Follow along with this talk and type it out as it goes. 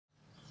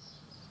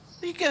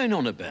What are you going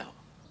on about?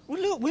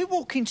 Well, look, we're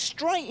walking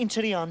straight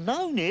into the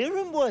unknown here,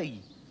 aren't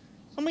we?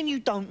 I mean, you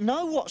don't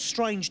know what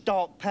strange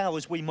dark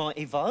powers we might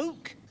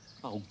evoke.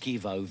 Oh,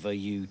 give over,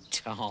 you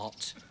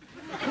tart.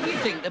 What do you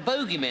think, the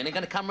bogeymen are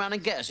going to come round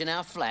and get us in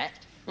our flat?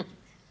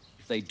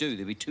 If they do,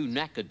 they'll be too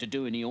knackered to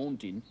do any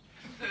haunting.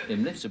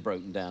 Them lifts are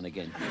broken down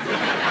again.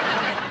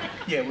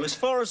 Yeah, well, as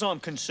far as I'm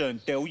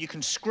concerned, Del, you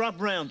can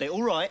scrub round it,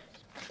 all right?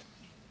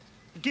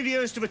 Give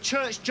yours to a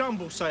church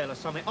jumble sale or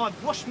something.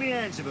 I've washed my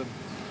hands of them.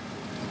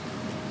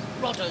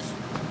 Rodders,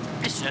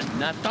 listen,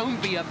 now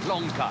don't be a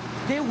plonker.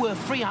 They're worth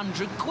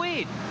 300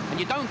 quid. And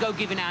you don't go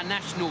giving our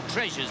national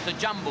treasures to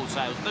jumble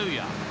sales, do you?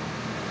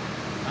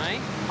 Eh?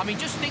 I mean,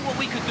 just think what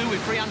we could do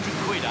with 300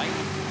 quid, eh? We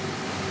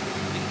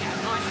can get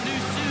a nice new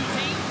suit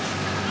each.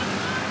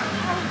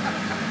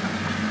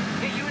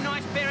 Get you a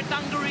nice pair of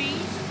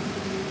dungarees.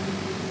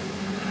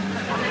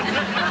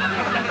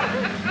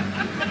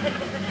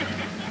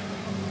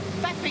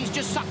 That thing's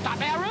just sucked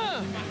up our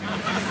urn.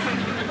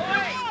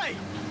 Oi!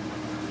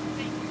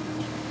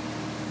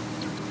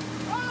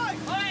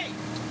 Oi!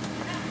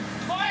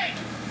 Oi!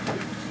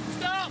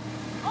 Stop!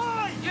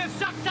 Oi! You've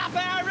sucked up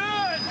our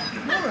urn!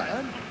 Your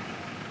urn?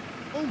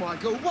 Oh, my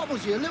God, what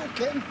was he, a little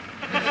kitten?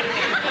 What's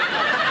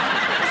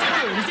he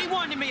doing? Is he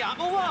winding me up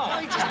or what? No,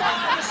 you just don't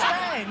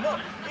understand. Look,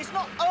 it's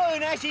not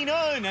urn as in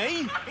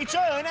Ernie. It's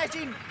urn as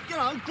in, you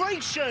know,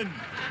 Grecian.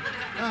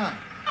 Ah.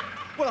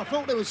 Well, I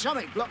thought there was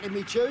something blocking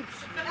me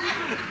tubes.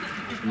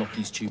 Lock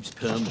his tubes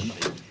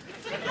permanently.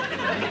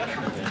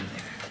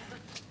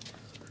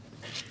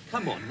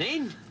 Come on,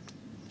 then.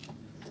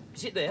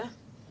 Is it there?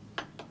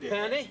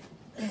 Found it?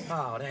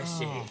 Oh,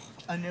 that's it.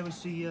 And there was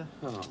the,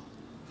 Oh.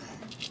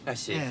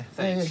 That's it. Yeah.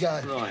 Thanks. There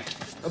you go. Right.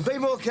 And be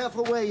more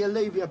careful where you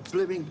leave your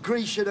blooming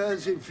Grecian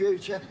urns in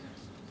future.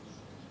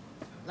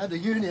 I'll have the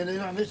union in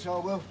on this, I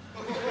will.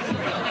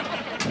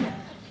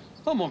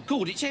 Oh, my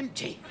God, it's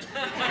empty.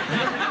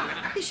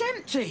 It's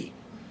empty.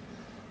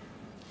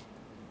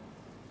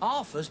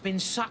 Arthur's been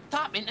sucked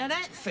up into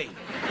that thing.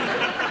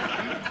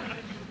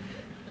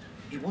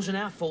 It wasn't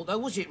our fault, though,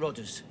 was it,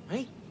 Rodders?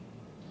 Eh?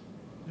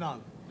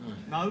 No.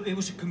 No, it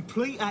was a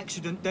complete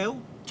accident,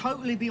 Del.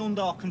 Totally beyond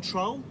our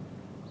control.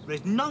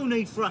 There's no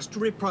need for us to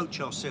reproach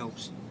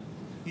ourselves.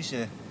 Is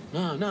there?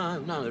 No,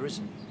 there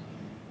isn't.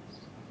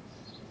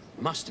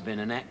 Must have been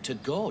an act to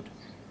God.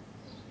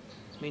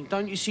 I mean,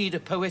 don't you see the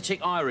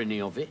poetic irony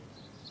of it?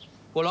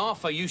 Well,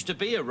 Arthur used to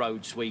be a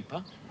road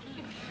sweeper.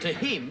 To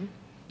him,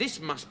 this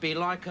must be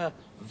like a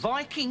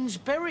Viking's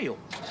burial.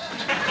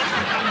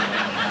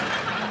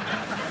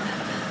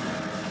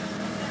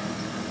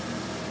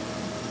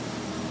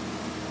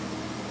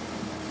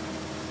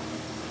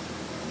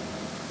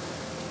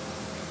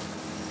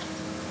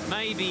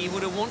 Maybe he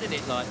would have wanted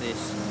it like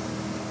this.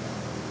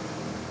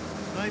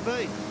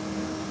 Maybe.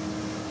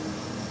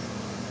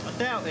 I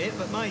doubt it,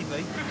 but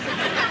maybe.